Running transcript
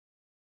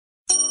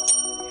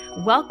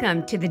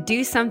Welcome to the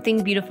Do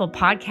Something Beautiful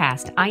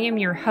podcast. I am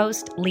your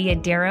host, Leah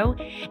Darrow,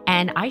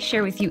 and I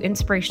share with you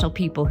inspirational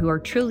people who are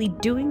truly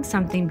doing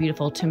something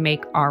beautiful to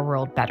make our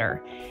world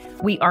better.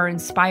 We are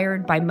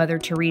inspired by Mother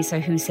Teresa,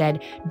 who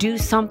said, do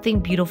something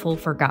beautiful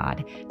for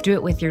God. Do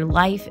it with your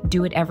life,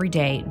 do it every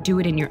day, do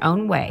it in your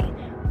own way,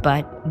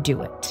 but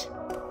do it.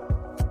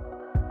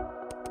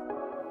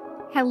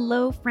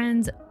 Hello,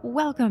 friends.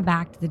 Welcome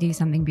back to the Do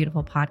Something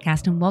Beautiful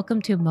podcast, and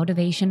welcome to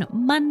Motivation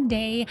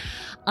Monday.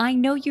 I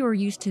know you are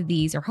used to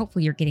these, or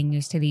hopefully you're getting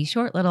used to these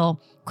short little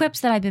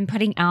quips that I've been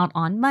putting out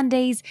on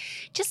Mondays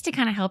just to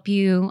kind of help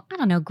you,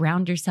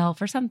 ground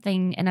yourself or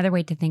something, another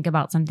way to think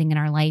about something in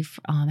our life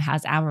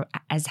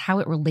as how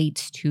it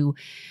relates to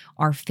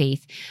our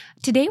faith.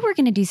 Today, we're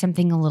going to do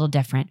something a little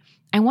different.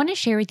 I want to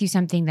share with you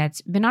something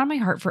that's been on my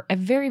heart for a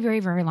very, very,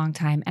 very long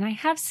time. And I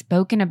have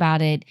spoken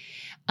about it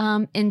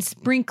in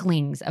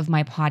sprinklings of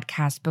my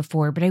podcast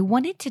before, but I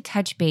wanted to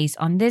touch base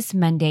on this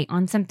Monday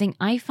on something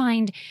I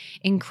find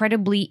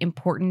incredibly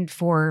important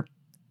for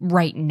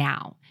right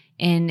now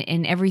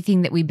and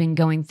everything that we've been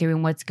going through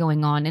and what's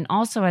going on. And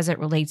also as it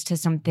relates to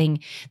something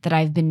that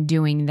I've been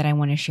doing that I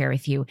want to share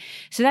with you.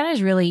 So that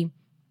is really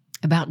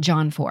about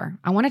John 4.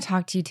 I want to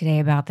talk to you today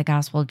about the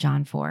Gospel of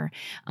John 4.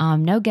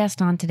 No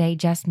guest on today,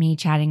 just me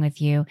chatting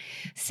with you.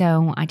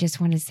 So I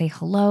just want to say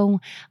hello.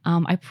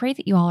 I pray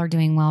that you all are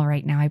doing well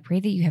right now. I pray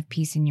that you have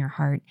peace in your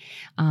heart.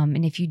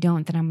 And if you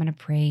don't, then I'm going to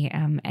pray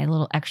a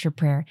little extra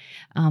prayer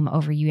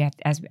over you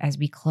as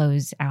we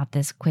close out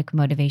this quick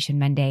Motivation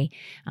Monday,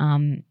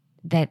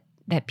 that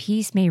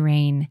peace may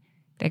reign,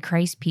 that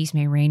Christ's peace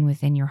may reign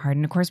within your heart.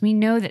 And of course, we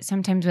know that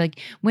sometimes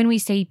when we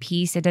say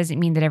peace, it doesn't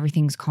mean that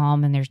everything's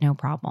calm and there's no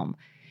problem.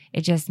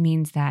 It just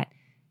means that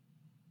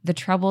the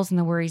troubles and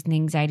the worries and the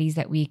anxieties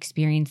that we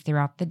experience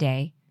throughout the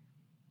day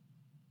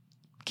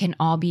can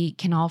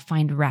all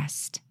find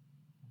rest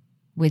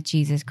with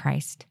Jesus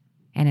Christ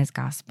and his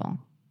gospel.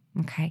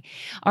 Okay.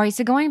 All right.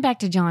 So going back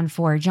to John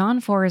 4, John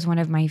 4 is one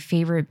of my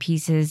favorite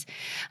pieces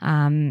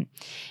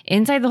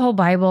inside the whole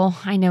Bible.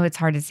 I know it's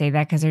hard to say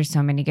that because there's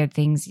so many good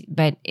things,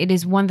 but it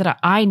is one that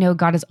I know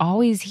God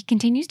he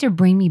continues to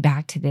bring me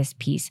back to this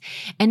piece.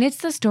 And it's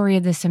the story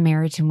of the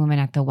Samaritan woman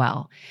at the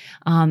well.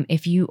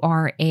 If you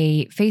are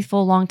a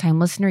faithful, longtime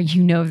listener,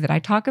 you know that I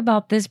talk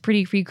about this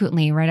pretty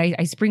frequently, right?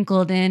 I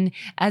sprinkle it in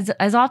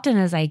as often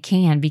as I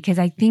can because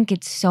I think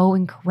it's so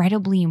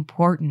incredibly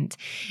important.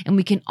 And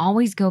we can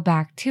always go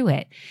back to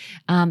it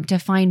to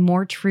find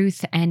more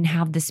truth and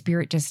have the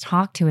Spirit just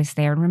talk to us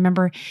there. And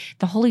remember,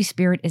 the Holy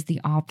Spirit is the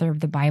author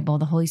of the Bible.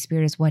 The Holy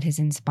Spirit is what has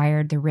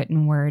inspired the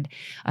written word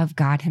of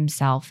God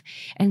himself.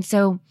 And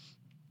so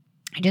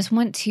I just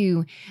want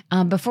to,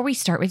 before we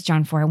start with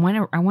John 4,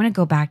 I want to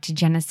go back to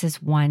Genesis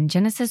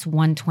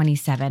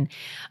 1:27.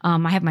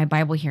 I have my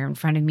Bible here in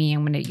front of me.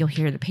 You'll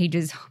hear the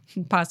pages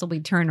possibly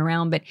turn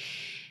around, but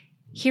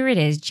here it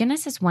is,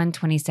 Genesis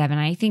 1:27.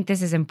 I think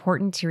this is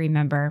important to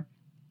remember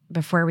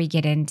before we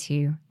get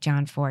into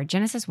John 4.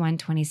 Genesis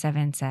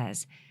 1:27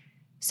 says,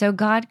 "So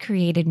God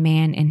created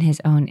man in his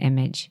own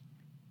image.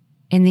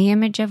 In the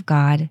image of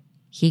God,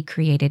 he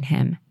created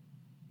him.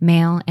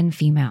 Male and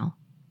female,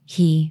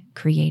 he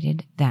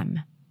created them.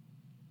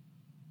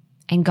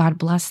 And God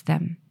blessed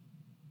them.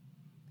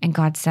 And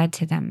God said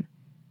to them,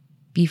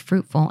 'Be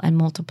fruitful and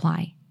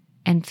multiply,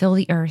 and fill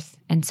the earth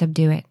and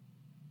subdue it,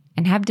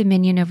 and have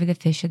dominion over the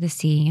fish of the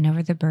sea and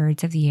over the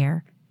birds of the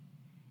air,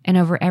 and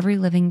over every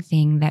living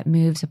thing that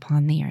moves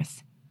upon the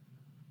earth.'"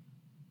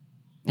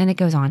 And it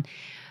goes on.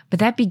 But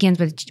that begins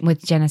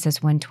with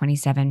Genesis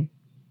 1:27.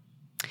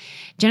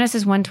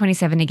 Genesis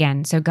 1:27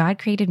 again. "So God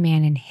created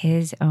man in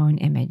his own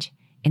image.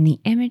 In the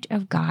image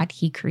of God,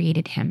 he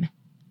created him.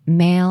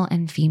 Male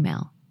and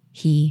female,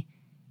 he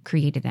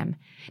created them."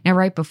 Now,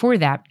 right before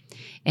that,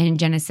 in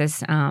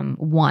Genesis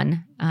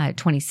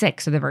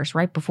 1:26, so the verse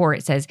right before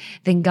it says,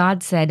 "Then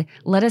God said,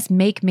 'Let us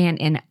make man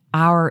in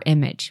our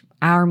image.'"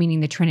 Our meaning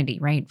the Trinity,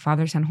 right?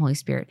 Father, Son, Holy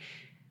Spirit.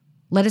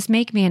 "Let us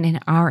make man in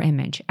our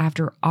image,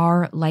 after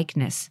our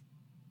likeness."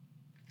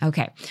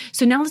 Okay,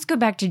 so now let's go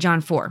back to John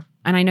 4.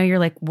 And I know you're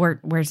like,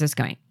 where's this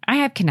going? I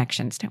have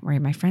connections. Don't worry,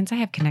 my friends, I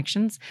have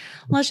connections.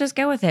 Let's just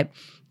go with it.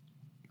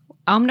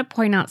 I'm going to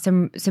point out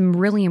some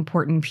really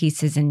important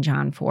pieces in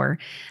John 4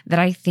 that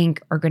I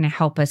think are going to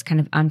help us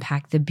kind of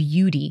unpack the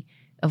beauty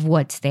of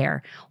what's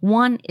there.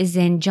 One is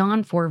in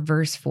John 4,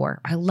 verse 4.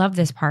 I love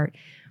this part.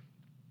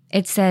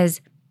 It says,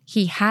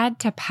 "He had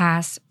to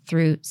pass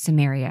through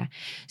Samaria."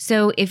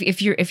 So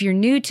if you're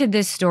new to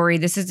this story,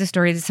 this is the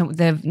story of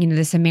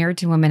the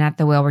Samaritan woman at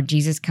the well where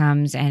Jesus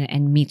comes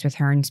and meets with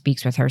her and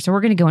speaks with her. So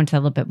we're going to go into a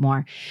little bit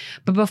more.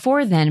 But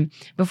before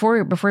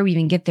we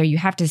even get there, you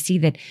have to see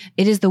that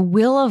it is the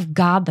will of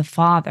God the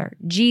Father.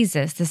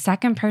 Jesus, the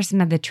second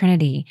person of the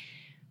Trinity,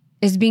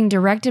 is being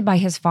directed by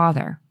his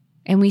Father.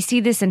 And we see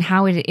this in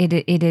how it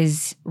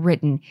is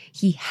written.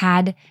 He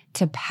had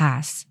to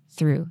pass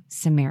through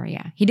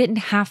Samaria. He didn't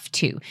have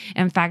to.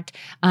 In fact,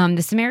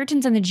 the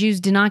Samaritans and the Jews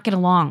did not get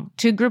along.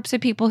 Two groups of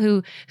people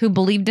who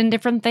believed in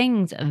different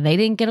things. They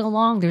didn't get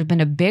along. There's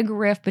been a big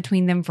rift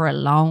between them for a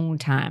long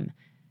time.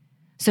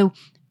 So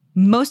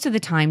Most of the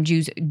time,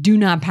 Jews do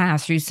not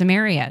pass through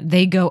Samaria.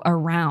 They go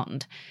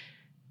around.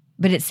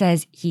 But it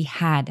says he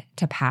had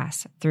to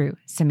pass through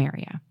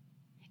Samaria.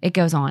 It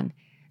goes on.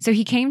 So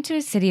he came to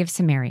a city of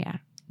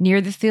Samaria,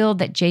 near the field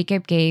that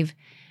Jacob gave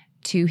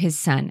to his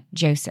son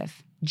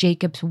Joseph.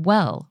 Jacob's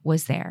well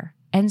was there.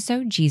 And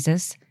so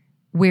Jesus,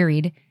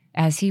 wearied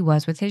as he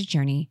was with his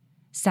journey,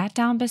 sat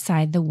down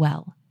beside the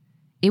well.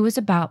 It was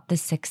about the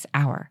 6th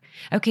hour.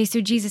 Okay,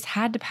 so Jesus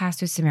had to pass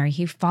through Samaria.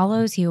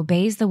 He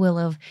obeys the will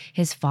of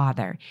his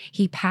Father.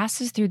 He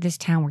passes through this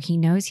town where he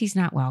knows he's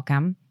not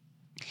welcome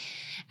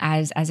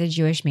as a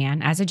Jewish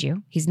man, as a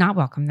Jew. He's not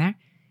welcome there.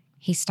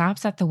 He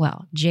stops at the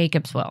well,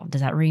 Jacob's well.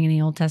 Does that ring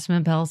any Old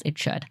Testament bells? It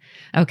should.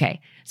 Okay,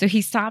 so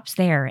he stops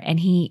there and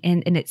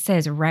it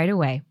says right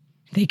away,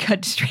 they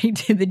cut straight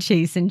to the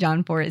chase in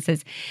John 4. It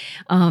says,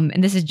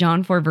 and this is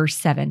John 4, verse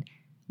 7.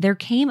 There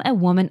came a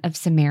woman of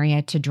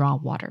Samaria to draw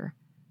water.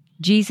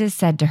 Jesus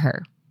said to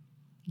her,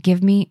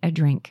 "Give me a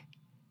drink."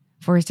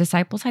 For his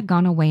disciples had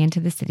gone away into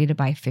the city to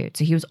buy food.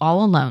 So he was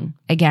all alone.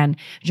 Again,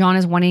 John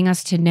is wanting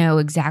us to know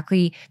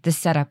exactly the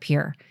setup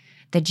here,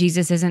 that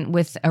Jesus isn't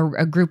with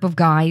a group of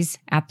guys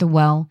at the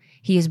well.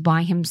 He is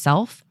by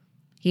himself.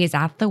 He is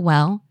at the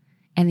well,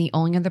 and the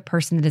only other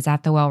person that is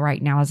at the well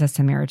right now is a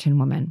Samaritan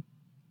woman.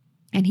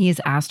 And he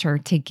has asked her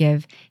to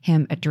give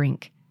him a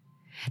drink.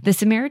 The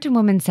Samaritan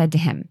woman said to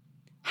him,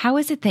 "How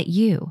is it that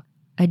you,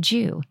 a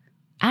Jew,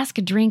 ask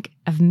a drink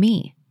of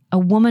me, a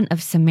woman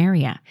of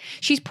Samaria?"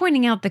 She's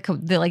pointing out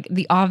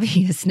the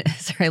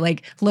obviousness, right?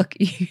 Like, look,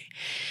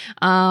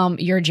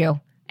 you're a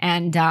Jew,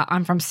 and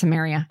I'm from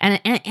Samaria,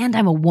 and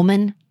I'm a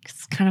woman.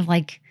 It's kind of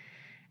like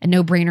a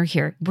no-brainer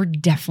here. We're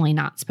definitely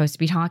not supposed to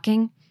be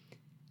talking,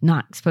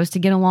 not supposed to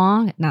get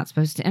along, not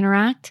supposed to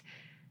interact.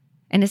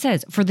 And it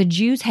says, "For the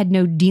Jews had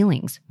no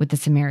dealings with the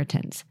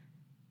Samaritans."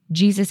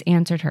 Jesus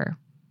answered her,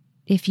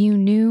 "If you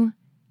knew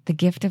the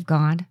gift of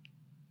God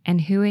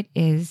and who it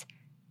is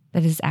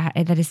that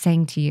is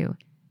saying to you,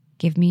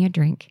 'Give me a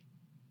drink,'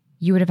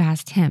 you would have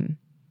asked him,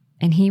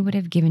 and he would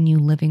have given you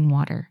living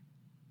water."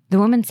 The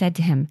woman said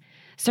to him,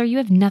 "Sir, you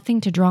have nothing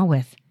to draw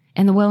with,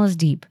 and the well is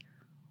deep.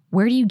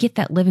 Where do you get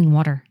that living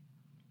water?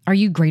 Are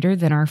you greater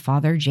than our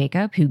father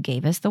Jacob, who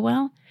gave us the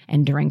well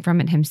and drank from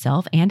it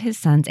himself and his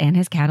sons and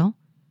his cattle?"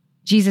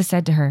 Jesus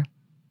said to her,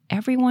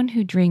 "Everyone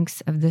who drinks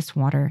of this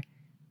water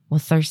will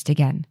thirst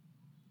again,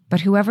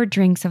 but whoever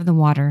drinks of the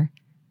water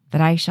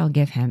that I shall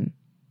give him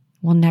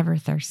will never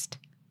thirst.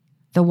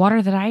 The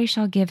water that I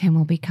shall give him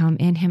will become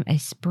in him a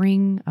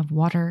spring of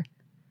water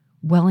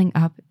welling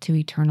up to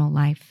eternal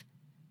life."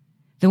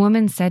 The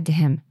woman said to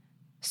him,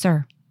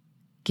 "Sir,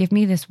 give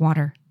me this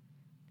water,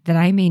 that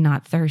I may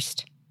not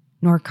thirst,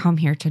 nor come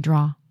here to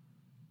draw."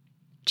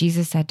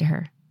 Jesus said to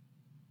her,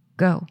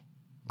 "Go,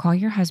 call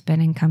your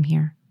husband and come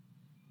here."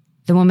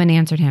 The woman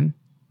answered him,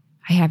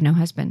 "I have no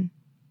husband."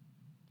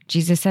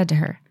 Jesus said to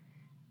her,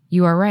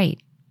 "You are right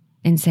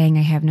in saying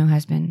I have no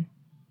husband,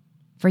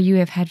 for you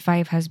have had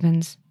 5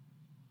 husbands,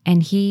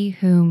 and he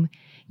whom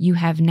you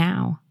have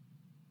now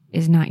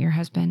is not your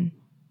husband.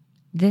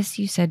 This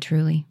you said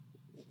truly."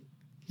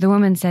 The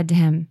woman said to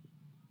him,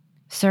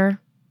 "Sir,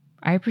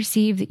 I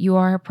perceive that you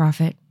are a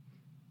prophet.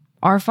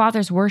 Our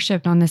fathers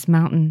worshipped on this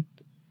mountain,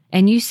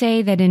 and you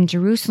say that in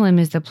Jerusalem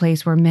is the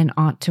place where men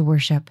ought to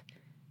worship."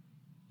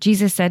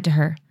 Jesus said to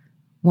her,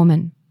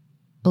 "Woman,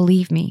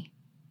 believe me,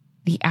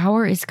 the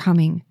hour is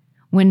coming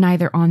when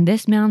neither on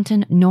this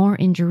mountain nor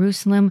in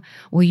Jerusalem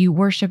will you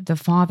worship the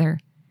Father.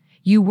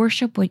 You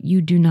worship what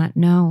you do not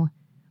know.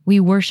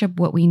 We worship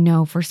what we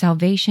know, for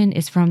salvation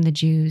is from the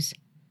Jews.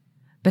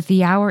 But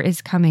the hour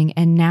is coming,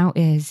 and now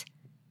is,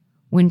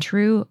 when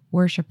true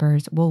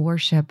worshipers will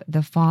worship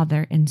the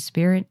Father in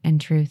spirit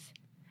and truth.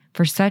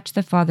 For such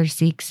the Father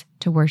seeks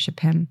to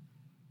worship him.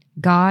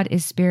 God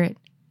is spirit,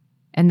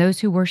 and those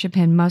who worship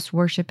him must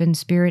worship in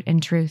spirit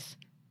and truth."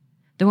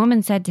 The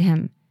woman said to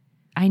him,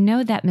 "I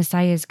know that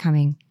Messiah is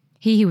coming,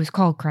 he who is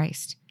called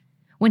Christ.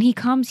 When he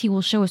comes, he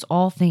will show us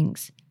all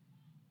things."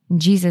 And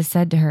Jesus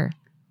said to her,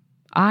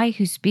 "I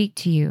who speak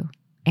to you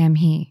am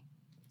he.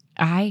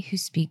 I who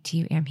speak to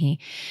you am he."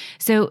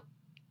 So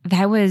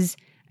that was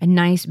a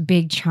nice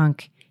big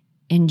chunk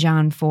in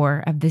John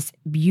 4 of this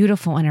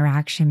beautiful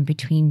interaction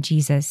between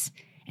Jesus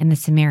and the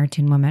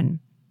Samaritan woman.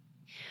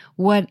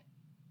 What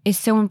is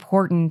so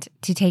important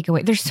to take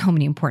away? There's so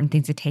many important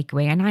things to take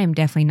away, and I am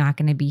definitely not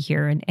going to be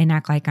here and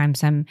act like I'm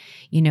some,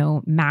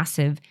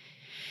 massive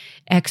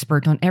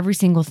expert on every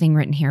single thing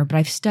written here, but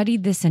I've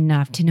studied this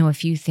enough to know a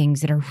few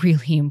things that are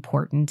really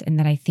important and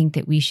that I think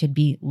that we should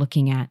be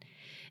looking at.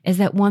 Is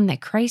that one,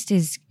 that Christ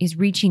is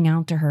reaching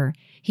out to her.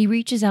 He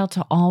reaches out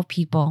to all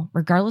people,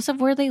 regardless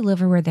of where they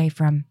live or where they're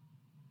from.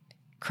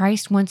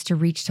 Christ wants to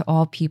reach to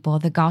all people.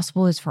 The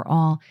gospel is for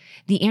all.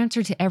 The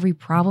answer to every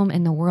problem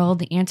in the world,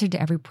 the answer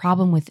to every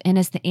problem within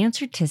us, the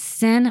answer to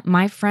sin,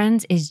 my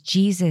friends, is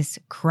Jesus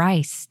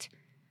Christ.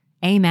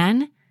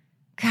 Amen?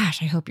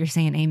 Gosh, I hope you're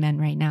saying amen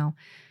right now.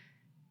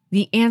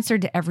 The answer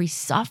to every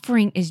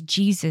suffering is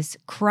Jesus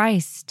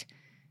Christ.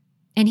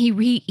 And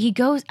he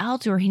goes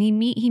out to her and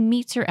he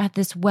meets her at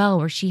this well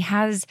where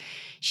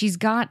she's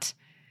got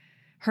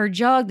her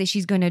jug that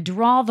she's going to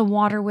draw the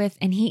water with.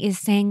 And he is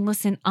saying,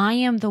 listen, I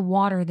am the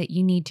water that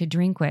you need to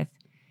drink with.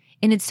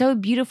 And it's so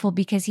beautiful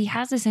because he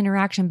has this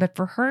interaction, but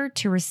for her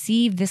to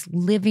receive this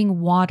living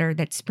water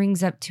that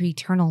springs up to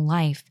eternal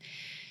life,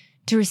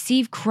 to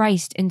receive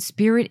Christ in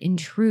spirit and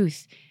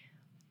truth,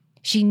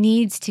 she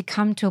needs to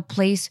come to a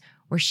place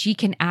where she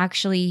can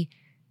actually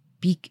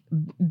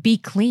be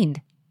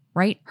cleaned,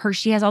 right?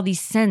 She has all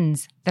these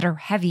sins that are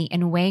heavy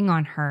and weighing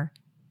on her.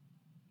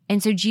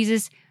 And so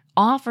Jesus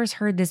offers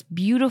her this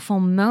beautiful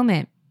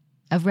moment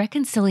of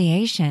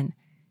reconciliation.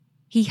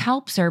 He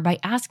helps her by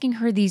asking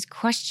her these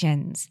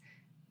questions.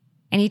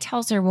 And he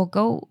tells her, well,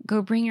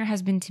 go bring your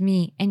husband to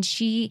me. And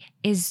she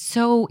is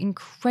so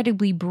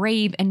incredibly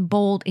brave and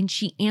bold, and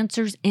she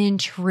answers in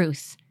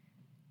truth.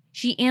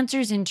 She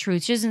answers in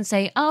truth. She doesn't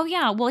say, oh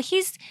yeah, well,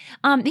 he's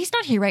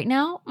not here right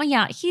now. Well,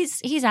 yeah,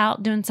 he's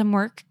out doing some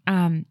work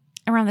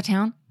around the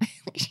town.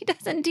 She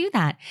doesn't do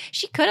that.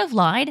 She could have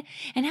lied.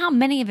 And how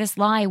many of us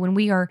lie when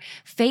we are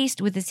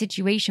faced with a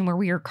situation where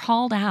we are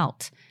called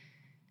out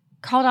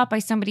by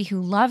somebody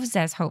who loves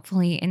us,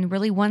 hopefully, and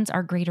really wants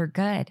our greater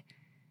good.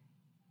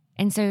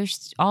 And so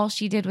all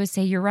she did was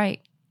say, you're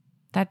right.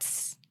 The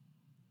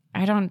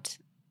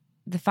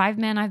 5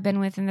 men I've been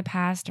with in the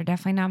past are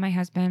definitely not my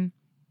husband.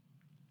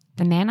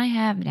 The man I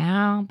have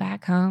now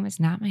back home is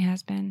not my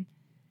husband.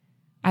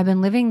 I've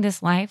been living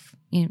this life.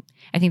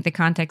 I think the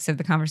context of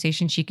the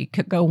conversation, she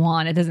could go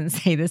on. It doesn't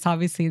say this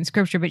obviously in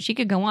scripture, but she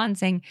could go on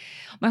saying,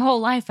 my whole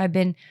life I've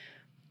been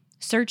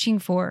searching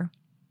for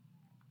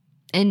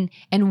and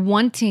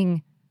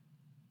wanting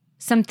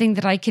something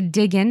that I could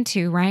dig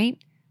into, right?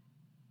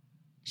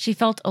 She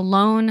felt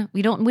alone.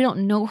 We don't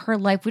know her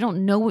life. We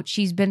don't know what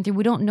she's been through.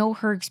 We don't know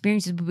her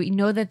experiences, but we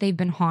know that they've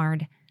been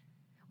hard.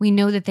 We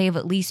know that they've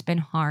at least been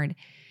hard.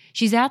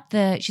 She's at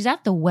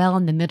the well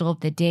in the middle of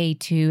the day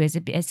too, as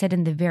it said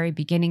in the very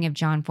beginning of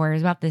John 4. It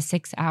was about the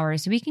 6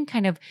 hours. So we can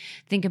kind of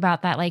think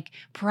about that like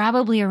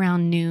probably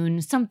around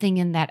noon, something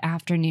in that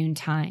afternoon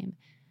time,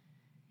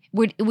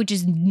 which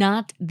is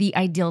not the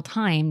ideal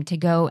time to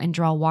go and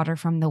draw water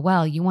from the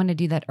well. You want to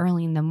do that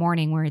early in the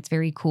morning where it's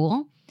very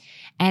cool.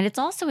 And it's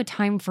also a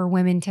time for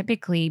women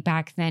typically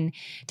back then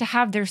to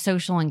have their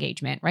social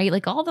engagement, right?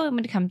 Like all the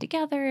women come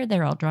together,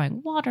 they're all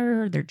drawing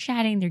water, they're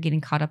chatting, they're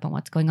getting caught up on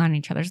what's going on in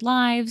each other's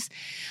lives.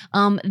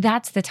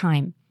 That's the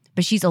time.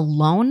 But she's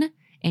alone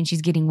and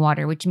she's getting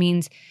water, which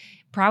means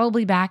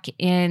probably back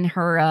in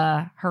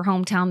her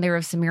hometown there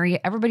of Samaria,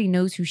 everybody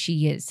knows who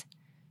she is.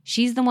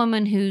 She's the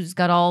woman who's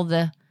got all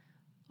the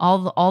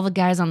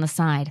guys on the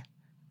side,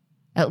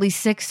 at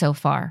least 6 so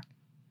far.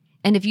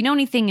 And if you know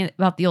anything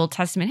about the Old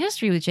Testament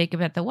history with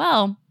Jacob at the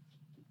well,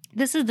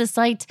 this is the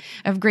site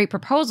of great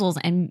proposals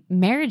and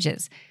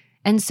marriages.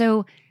 And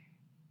so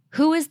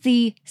who is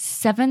the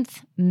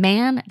 7th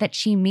man that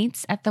she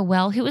meets at the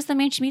well? Who is the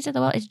man she meets at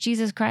the well? It's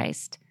Jesus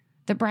Christ,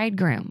 the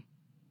bridegroom.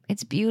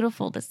 It's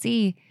beautiful to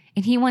see.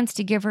 And he wants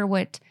to give her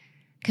what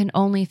can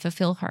only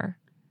fulfill her.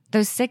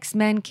 Those 6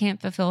 men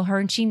can't fulfill her.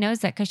 And she knows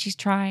that because she's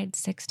tried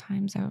 6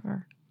 times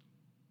over.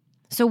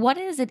 So what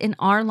is it in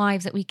our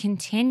lives that we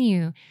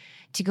continue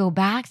to go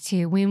back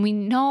to when we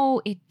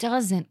know it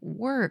doesn't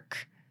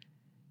work?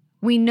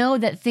 We know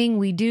that thing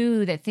we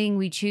do, that thing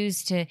we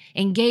choose to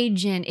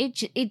engage in,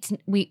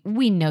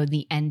 we know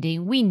the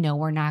ending. We know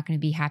we're not going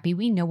to be happy.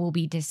 We know we'll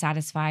be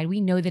dissatisfied.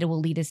 We know that it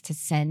will lead us to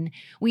sin.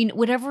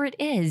 Whatever it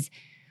is,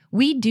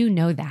 we do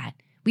know that.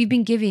 We've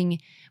been given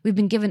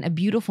a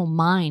beautiful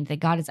mind that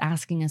God is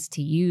asking us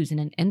to use, and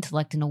an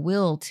intellect and a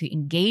will to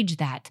engage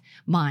that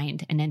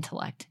mind and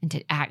intellect and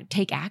to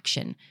take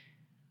action.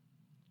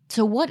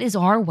 So what is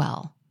our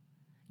well?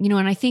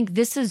 And I think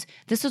this is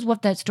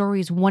what that story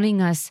is wanting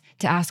us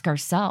to ask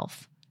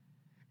ourselves.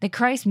 That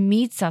Christ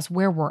meets us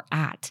where we're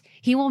at.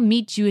 He will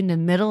meet you in the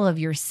middle of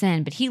your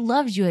sin, but he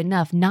loves you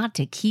enough not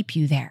to keep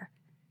you there.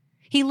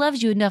 He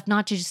loves you enough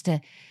not to just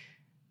to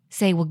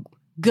say, well,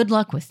 good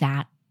luck with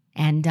that,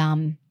 and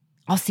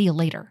I'll see you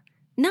later.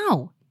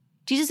 No,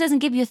 Jesus doesn't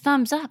give you a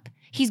thumbs up.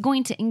 He's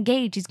going to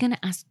engage. He's going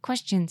to ask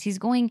questions. He's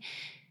going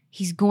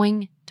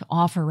to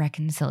offer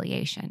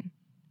reconciliation.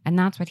 And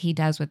that's what he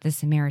does with the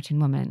Samaritan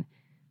woman.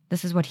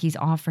 This is what he's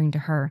offering to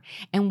her.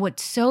 And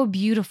what's so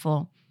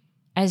beautiful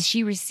as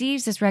she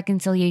receives this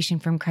reconciliation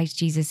from Christ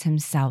Jesus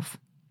himself,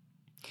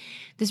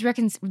 this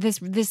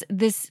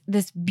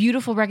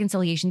beautiful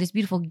reconciliation, this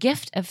beautiful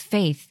gift of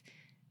faith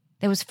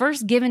that was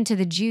first given to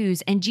the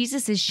Jews. And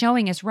Jesus is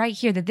showing us right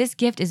here that this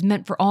gift is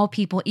meant for all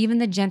people, even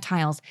the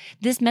Gentiles.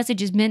 This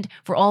message is meant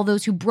for all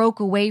those who broke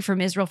away from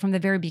Israel from the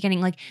very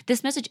beginning. Like,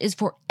 this message is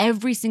for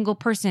every single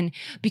person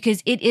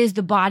because it is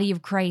the body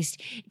of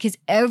Christ. Because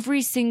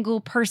every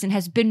single person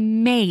has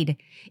been made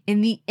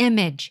in the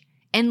image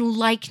and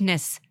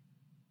likeness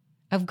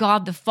of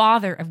God the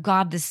Father, of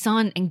God the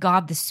Son, and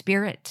God the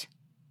Spirit.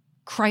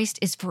 Christ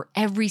is for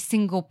every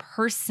single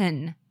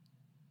person,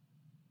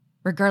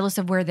 regardless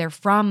of where they're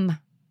from,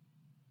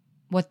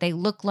 what they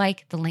look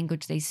like, the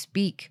language they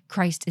speak.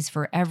 Christ is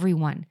for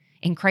everyone,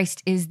 and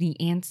Christ is the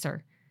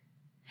answer.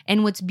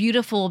 And what's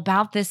beautiful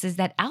about this is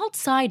that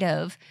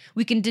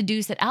we can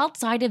deduce that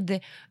outside of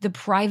the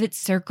private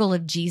circle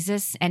of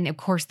Jesus and, of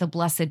course, the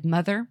Blessed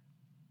Mother,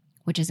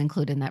 which is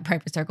included in that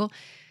private circle,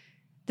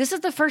 this is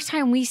the first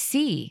time we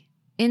see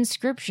in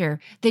Scripture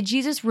that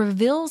Jesus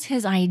reveals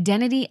his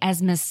identity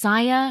as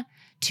Messiah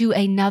to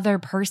another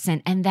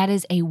person, and that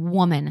is a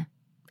woman.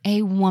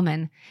 A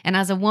woman. And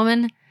as a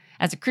woman,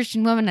 as a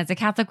Christian woman, as a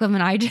Catholic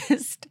woman,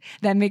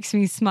 that makes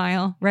me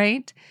smile,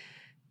 right?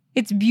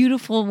 It's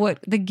beautiful what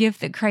the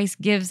gift that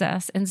Christ gives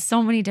us in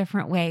so many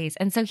different ways.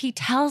 And so he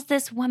tells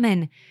this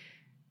woman,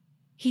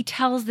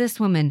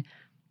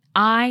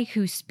 I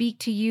who speak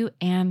to you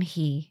am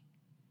he.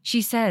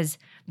 She says,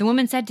 the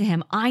woman said to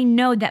him, I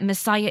know that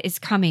Messiah is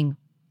coming,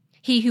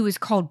 he who is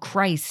called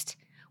Christ.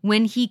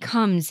 When he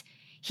comes,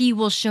 he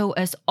will show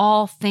us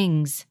all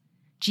things.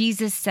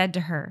 Jesus said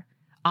to her,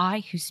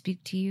 I who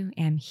speak to you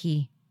am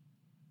he.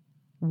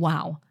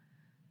 Wow.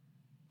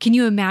 Can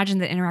you imagine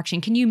the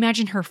interaction? Can you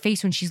imagine her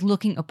face when she's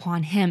looking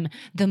upon him,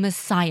 the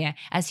Messiah,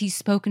 as he's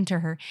spoken to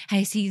her,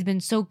 as he's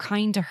been so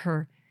kind to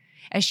her,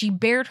 as she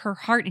bared her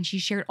heart and she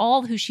shared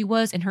all who she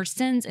was and her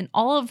sins and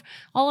all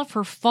of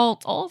her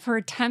faults, all of her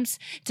attempts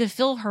to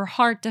fill her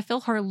heart, to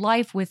fill her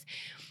life with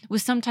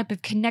some type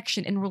of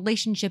connection and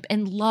relationship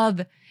and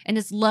love. And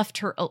it's left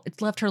her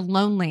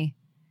lonely.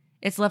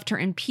 It's left her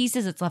in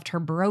pieces. It's left her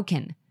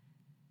broken.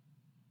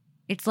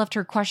 It's left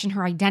her question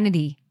her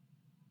identity.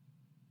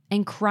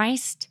 And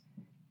Christ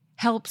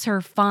helps her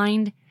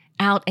find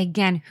out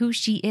again who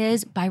she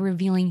is by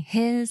revealing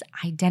his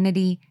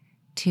identity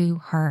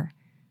to her.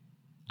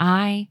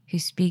 I who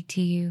speak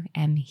to you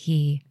am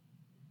he.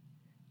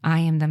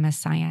 I am the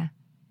Messiah.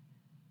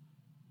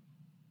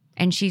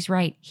 And she's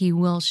right. He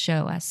will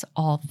show us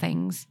all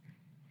things.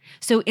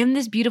 So in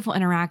this beautiful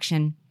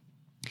interaction,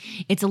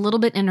 it's a little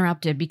bit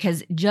interrupted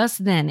because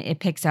just then it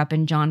picks up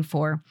in John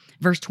 4,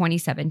 verse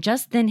 27.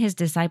 Just then his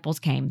disciples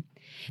came.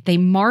 They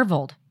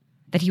marveled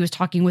that he was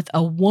talking with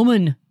a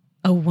woman,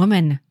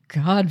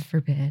 God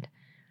forbid.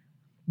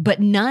 But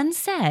none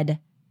said,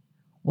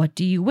 what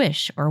do you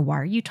wish? Or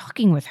why are you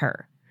talking with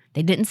her?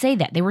 They didn't say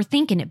that. They were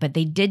thinking it, but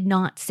they did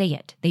not say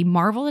it. They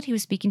marveled that he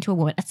was speaking to a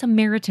woman, a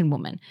Samaritan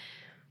woman.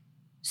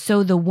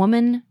 So the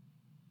woman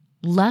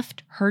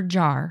left her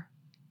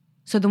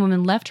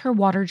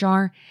water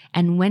jar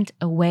and went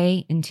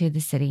away into the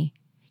city.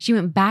 She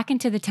went back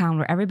into the town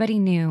where everybody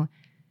knew.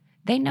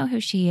 They know who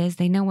she is.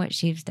 They know what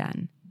she's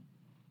done.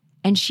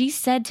 And she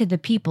said to the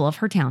people of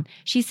her town,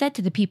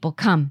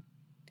 come,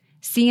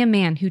 see a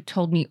man who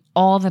told me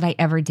all that I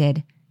ever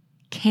did.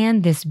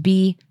 Can this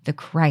be the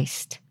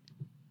Christ?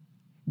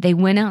 They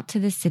went out to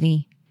the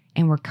city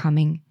and were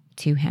coming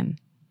to him.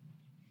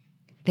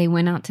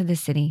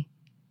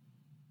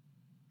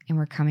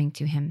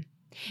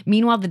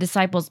 Meanwhile, the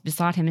disciples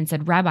besought him and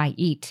said, Rabbi,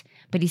 eat.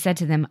 But he said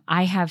to them,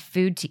 I have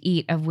food to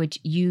eat of which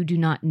you do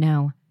not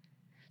know.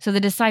 So the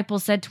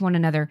disciples said to one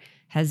another,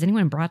 has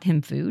anyone brought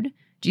him food?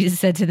 Jesus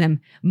said to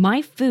them,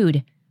 my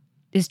food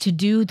is to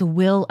do the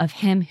will of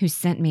him who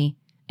sent me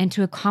and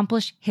to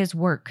accomplish his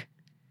work.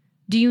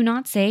 Do you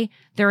not say,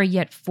 there are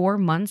yet 4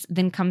 months,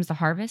 then comes the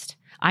harvest?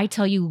 I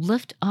tell you,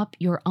 lift up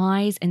your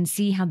eyes and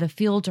see how the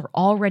fields are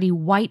already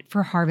white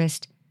for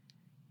harvest.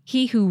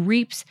 He who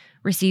reaps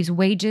receives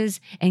wages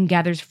and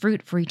gathers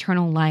fruit for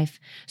eternal life,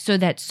 so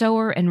that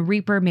sower and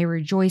reaper may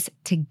rejoice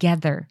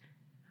together.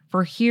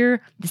 For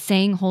here the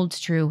saying holds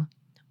true,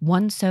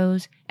 one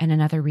sows and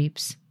another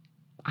reaps.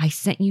 I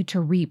sent you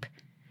to reap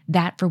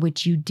that for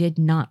which you did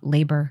not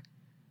labor.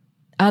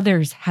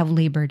 Others have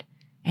labored,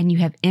 and you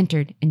have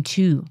entered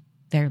into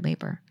their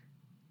labor.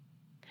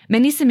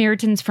 Many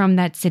Samaritans from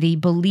that city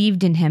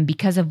believed in him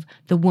because of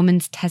the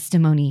woman's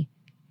testimony.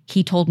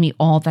 He told me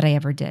all that I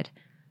ever did.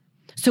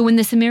 So when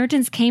the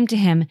Samaritans came to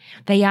him,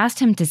 they asked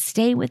him to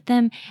stay with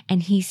them,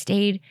 and he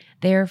stayed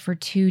there for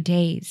 2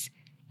 days,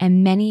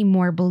 and many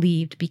more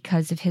believed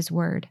because of his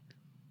word.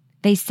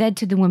 They said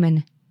to the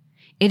woman,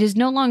 it is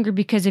no longer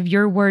because of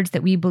your words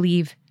that we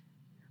believe,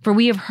 for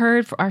we have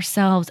heard for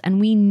ourselves, and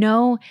we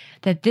know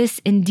that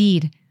this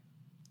indeed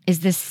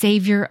is the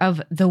Savior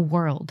of the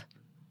world.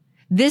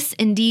 This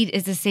indeed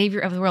is the Savior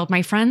of the world.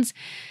 My friends,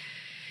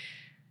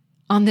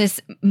 on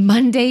this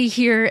Monday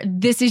here,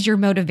 this is your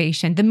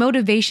motivation. The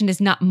motivation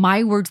is not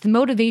my words. The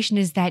motivation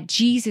is that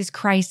Jesus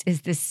Christ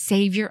is the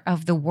Savior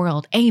of the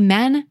world.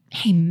 Amen?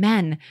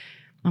 Amen.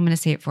 I'm going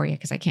to say it for you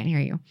because I can't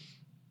hear you.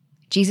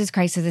 Jesus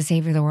Christ is the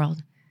Savior of the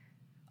world.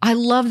 I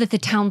love that the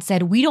town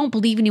said, we don't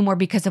believe anymore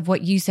because of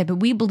what you said, but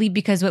we believe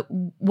because of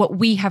what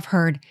we have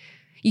heard.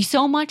 You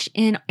so much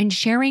in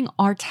sharing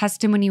our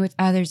testimony with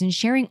others and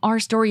sharing our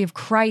story of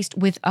Christ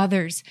with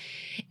others.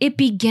 It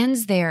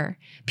begins there.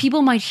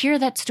 People might hear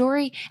that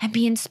story and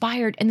be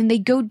inspired, and then they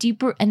go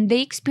deeper and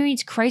they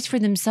experience Christ for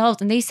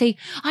themselves. And they say,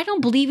 I don't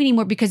believe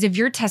anymore because of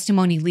your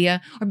testimony,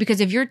 Leah, or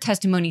because of your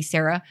testimony,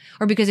 Sarah,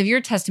 or because of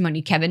your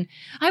testimony, Kevin.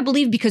 I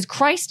believe because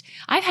Christ,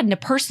 I've had a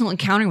personal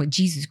encounter with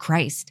Jesus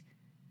Christ.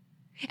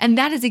 And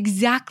that is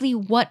exactly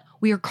what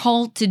we are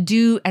called to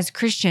do as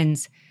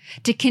Christians.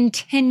 to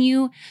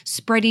continue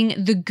spreading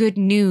the good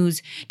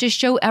news, to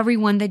show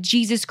everyone that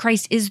Jesus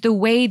Christ is the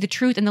way, the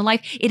truth, and the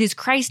life. It is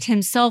Christ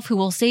himself who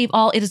will save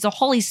all. It is the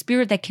Holy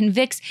Spirit that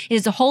convicts. It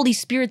is the Holy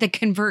Spirit that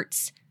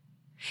converts.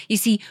 You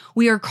see,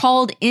 we are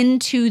called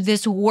into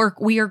this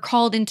work. We are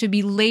called into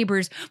be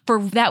laborers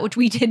for that which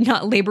we did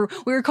not labor.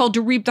 We are called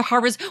to reap the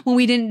harvest when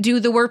we didn't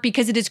do the work,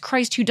 because it is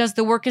Christ who does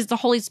the work. It's the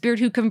Holy Spirit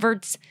who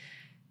converts.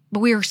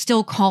 But we are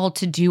still called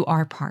to do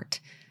our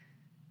part.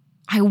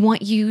 I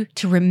want you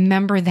to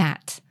remember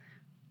that.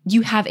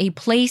 You have a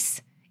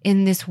place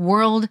in this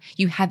world.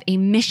 You have a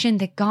mission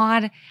that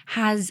God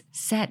has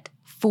set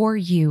for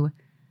you.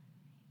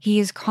 He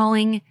is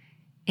calling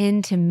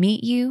in to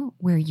meet you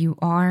where you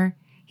are.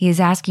 He is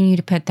asking you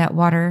to put that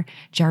water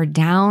jar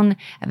down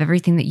of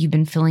everything that you've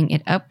been filling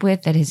it up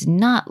with that has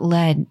not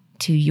led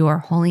to your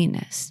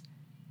holiness.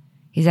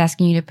 He's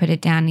asking you to put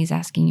it down. He's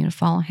asking you to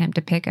follow him,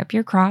 to pick up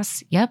your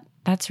cross. Yep,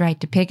 that's right,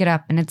 to pick it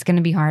up, and it's going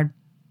to be hard,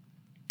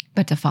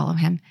 but to follow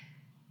him,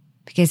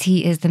 because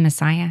he is the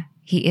Messiah.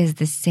 He is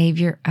the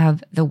Savior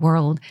of the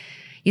world.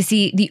 You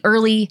see, the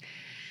early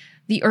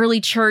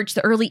church,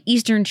 the early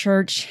Eastern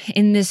church,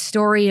 in this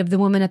story of the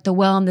woman at the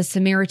well and the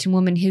Samaritan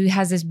woman who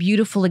has this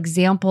beautiful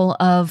example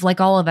of,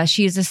 like all of us,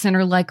 she is a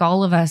sinner like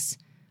all of us,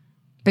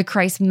 but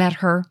Christ met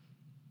her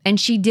and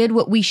she did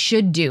what we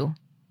should do.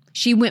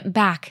 She went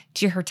back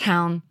to her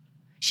town.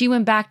 She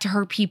went back to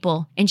her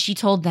people and she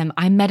told them,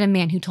 I met a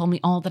man who told me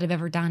all that I've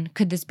ever done.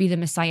 Could this be the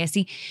Messiah?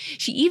 See,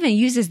 she even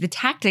uses the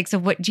tactics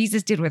of what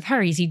Jesus did with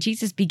her. You see,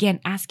 Jesus began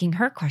asking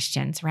her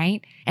questions,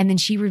 right? And then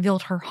she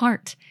revealed her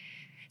heart.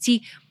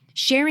 See,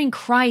 sharing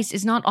Christ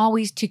is not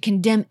always to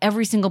condemn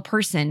every single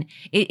person.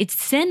 It's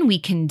sin we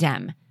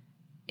condemn.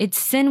 It's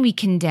sin we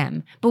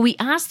condemn. But we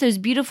ask those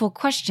beautiful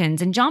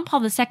questions. And John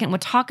Paul II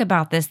would talk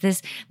about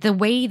this. The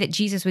way that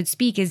Jesus would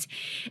speak is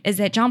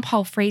that John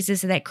Paul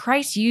phrases that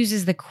Christ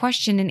uses the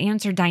question and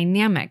answer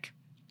dynamic,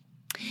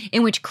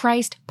 in which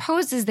Christ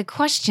poses the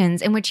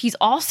questions, in which he's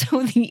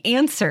also the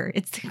answer.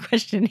 It's the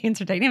question and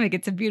answer dynamic.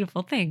 It's a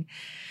beautiful thing.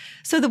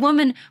 So the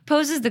woman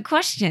poses the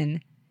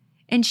question,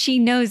 and she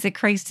knows that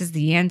Christ is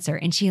the answer,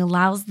 and she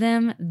allows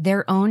them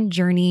their own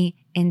journey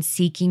in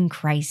seeking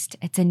Christ.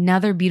 It's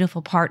another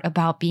beautiful part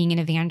about being an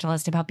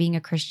evangelist, about being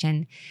a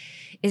Christian,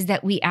 is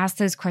that we ask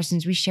those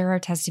questions, we share our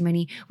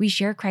testimony, we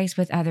share Christ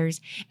with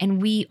others,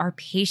 and we are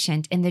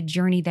patient in the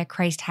journey that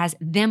Christ has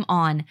them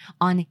on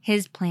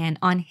his plan,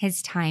 on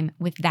his time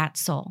with that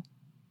soul,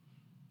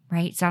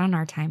 right? It's not on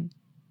our time.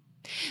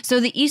 So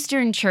the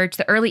Eastern church,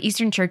 the early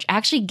Eastern church,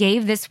 actually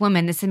gave this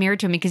woman, the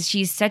Samaritan woman, because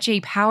she's such a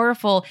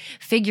powerful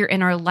figure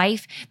in our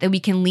life that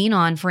we can lean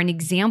on for an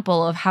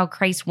example of how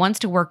Christ wants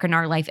to work in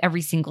our life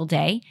every single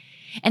day.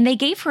 And they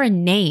gave her a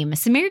name.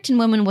 Samaritan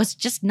woman was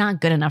just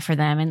not good enough for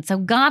them. And so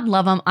God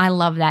love them. I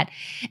love that.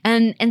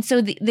 And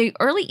so the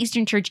early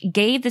Eastern church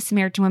gave the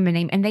Samaritan woman a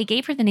name, and they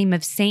gave her the name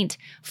of Saint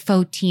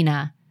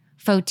Photina.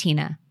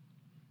 Photina.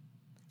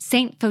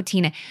 Saint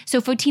Photina.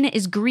 So Photina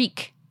is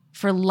Greek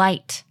for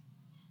light.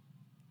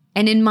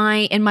 And in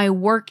my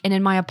work and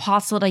in my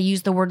apostolate, I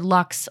use the word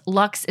lux.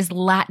 Lux is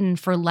Latin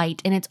for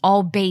light, and it's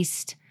all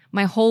based.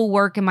 My whole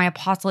work and my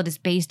apostolate is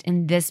based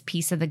in this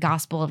piece of the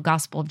Gospel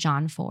of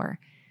John 4.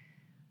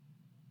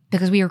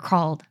 Because we are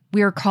called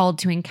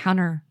to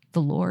encounter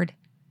the Lord.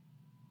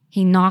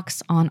 He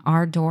knocks on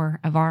our door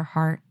of our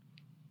heart,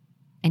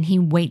 and he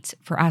waits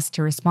for us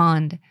to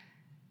respond.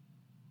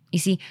 You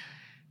see,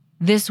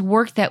 this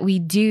work that we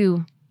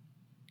do,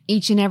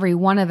 each and every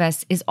one of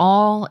us, is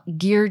all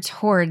geared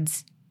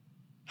towards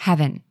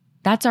heaven.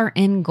 That's our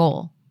end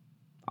goal.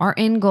 Our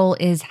end goal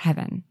is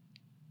heaven.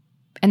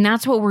 And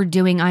that's what we're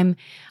doing. I'm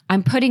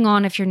putting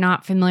on, if you're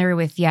not familiar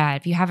with yet,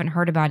 if you haven't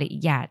heard about it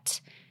yet,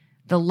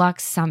 the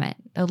Lux Summit.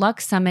 The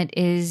Lux Summit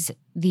is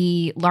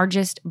the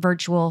largest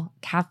virtual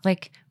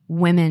Catholic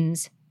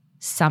women's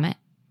summit.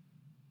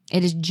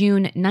 It is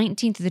June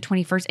 19th to the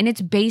 21st, and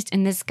it's based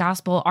in this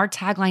gospel. Our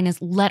tagline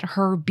is, let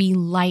her be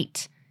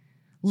light.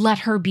 Let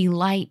her be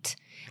light.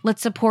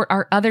 Let's support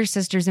our other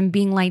sisters in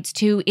being lights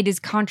too. It is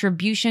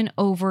contribution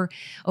over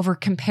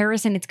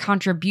comparison. It's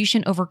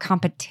contribution over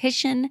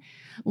competition.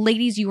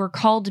 Ladies, you are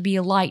called to be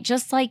a light.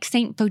 Just like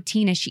Saint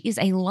Photina, she is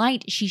a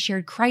light. She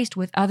shared Christ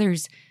with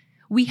others.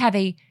 We have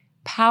a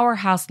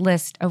powerhouse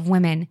list of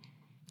women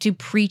to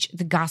preach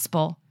the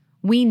gospel.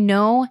 We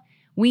know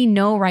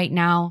right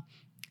now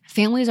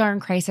families are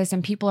in crisis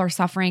and people are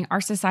suffering.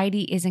 Our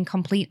society is in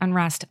complete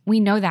unrest. We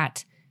know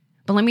that.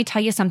 But let me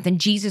tell you something.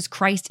 Jesus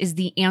Christ is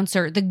the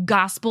answer. The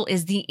gospel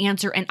is the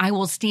answer, and I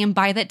will stand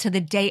by that to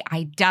the day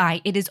I die.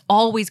 It is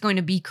always going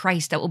to be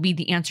Christ that will be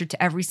the answer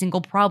to every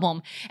single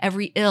problem,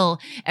 every ill,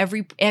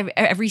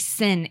 every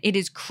sin. It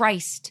is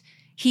Christ.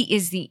 He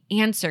is the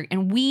answer.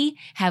 And we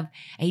have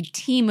a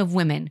team of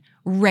women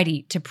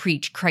ready to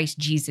preach Christ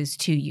Jesus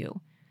to you.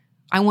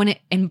 I want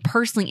to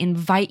personally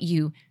invite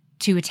you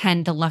to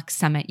attend the Lux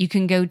Summit. You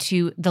can go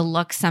to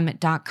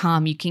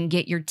theluxsummit.com. You can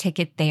get your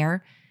ticket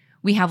there.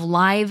 We have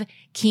live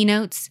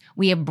keynotes.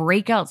 We have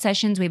breakout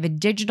sessions. We have a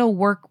digital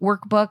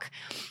workbook.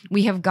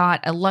 We have got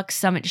a Lux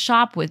Summit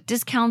shop with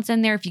discounts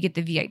in there. If you get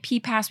the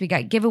VIP pass, we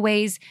got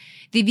giveaways.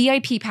 The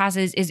VIP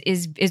passes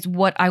is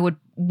what I would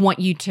want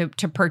you to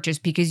purchase,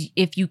 because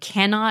if you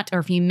cannot, or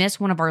if you miss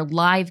one of our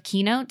live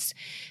keynotes,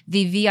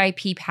 the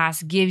VIP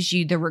pass gives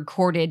you the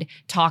recorded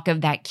talk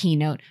of that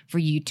keynote for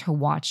you to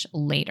watch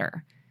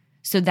later.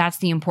 So that's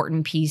the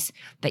important piece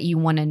that you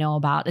want to know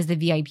about, is the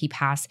VIP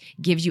pass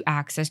gives you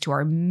access to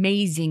our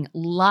amazing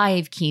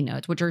live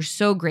keynotes, which are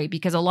so great,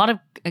 because a lot of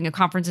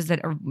conferences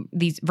that are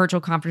these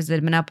virtual conferences that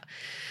have been up,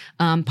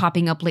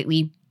 popping up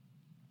lately,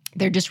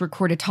 they're just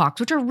recorded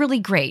talks, which are really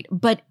great.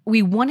 But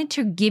we wanted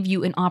to give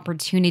you an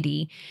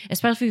opportunity,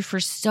 especially for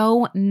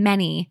so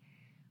many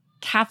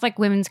Catholic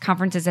women's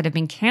conferences that have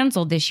been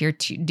canceled this year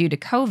due to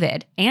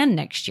COVID, and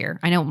next year.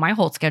 I know my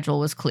whole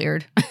schedule was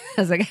cleared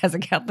as a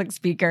Catholic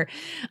speaker.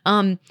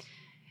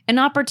 An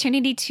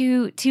opportunity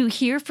to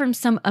hear from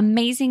some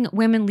amazing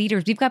women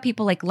leaders. We've got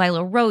people like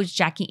Lila Rose,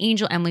 Jackie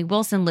Angel, Emily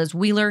Wilson, Liz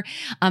Wheeler,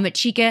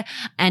 Chika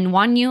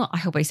Nwanyu. I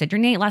hope I said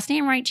your last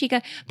name right,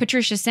 Chika.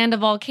 Patricia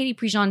Sandoval, Katie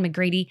Prejean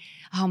McGrady.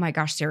 Oh my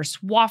gosh, Sarah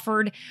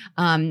Swafford,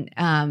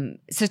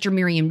 Sister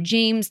Miriam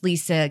James,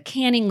 Lisa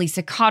Canning,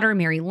 Lisa Cotter,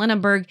 Mary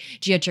Linneberg,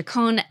 Gia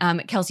Chacon,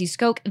 Kelsey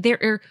Skoke.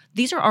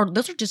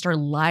 Those are just our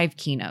live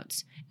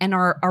keynotes. And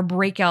our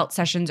breakout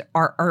sessions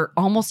are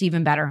almost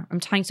even better. I'm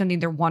telling you something,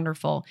 they're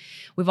wonderful.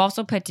 We've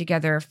also put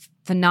together a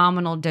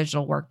phenomenal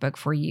digital workbook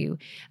for you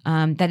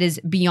that is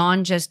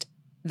beyond just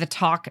the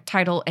talk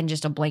title and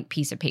just a blank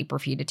piece of paper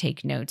for you to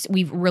take notes.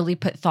 We've really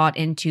put thought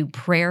into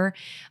prayer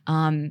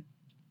and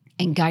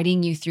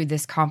guiding you through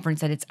this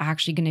conference, that it's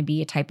actually going to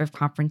be a type of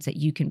conference that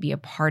you can be a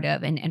part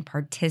of and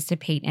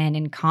participate in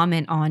and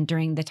comment on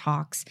during the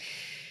talks.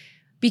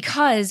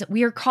 Because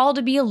we are called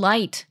to be a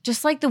light,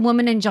 just like the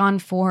woman in John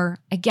 4.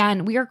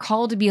 Again, we are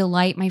called to be a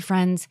light, my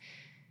friends.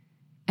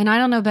 And I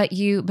don't know about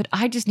you, but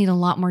I just need a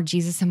lot more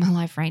Jesus in my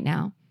life right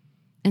now.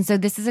 And so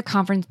this is a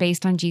conference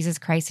based on Jesus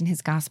Christ and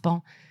his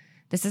gospel.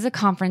 This is a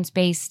conference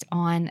based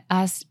on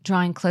us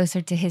drawing closer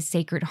to his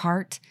sacred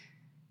heart,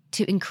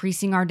 to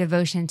increasing our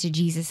devotion to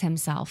Jesus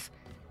himself.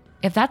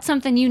 If that's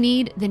something you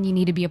need, then you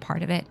need to be a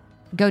part of it.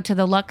 Go to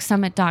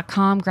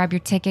theluxsummit.com, grab your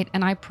ticket,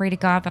 and I pray to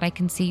God that I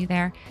can see you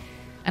there.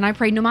 And I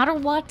pray no matter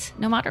what,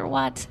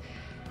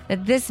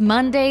 that this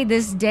Monday,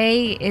 this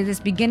day, this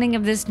beginning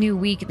of this new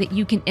week, that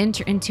you can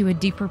enter into a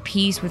deeper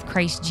peace with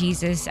Christ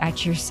Jesus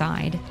at your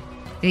side.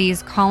 That he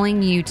is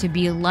calling you to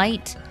be a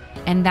light,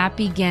 and that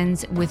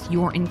begins with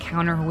your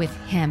encounter with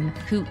him,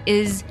 who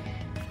is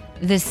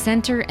the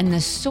center and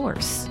the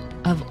source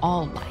of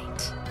all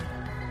light.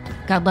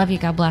 God love you.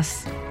 God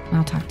bless.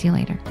 I'll talk to you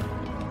later.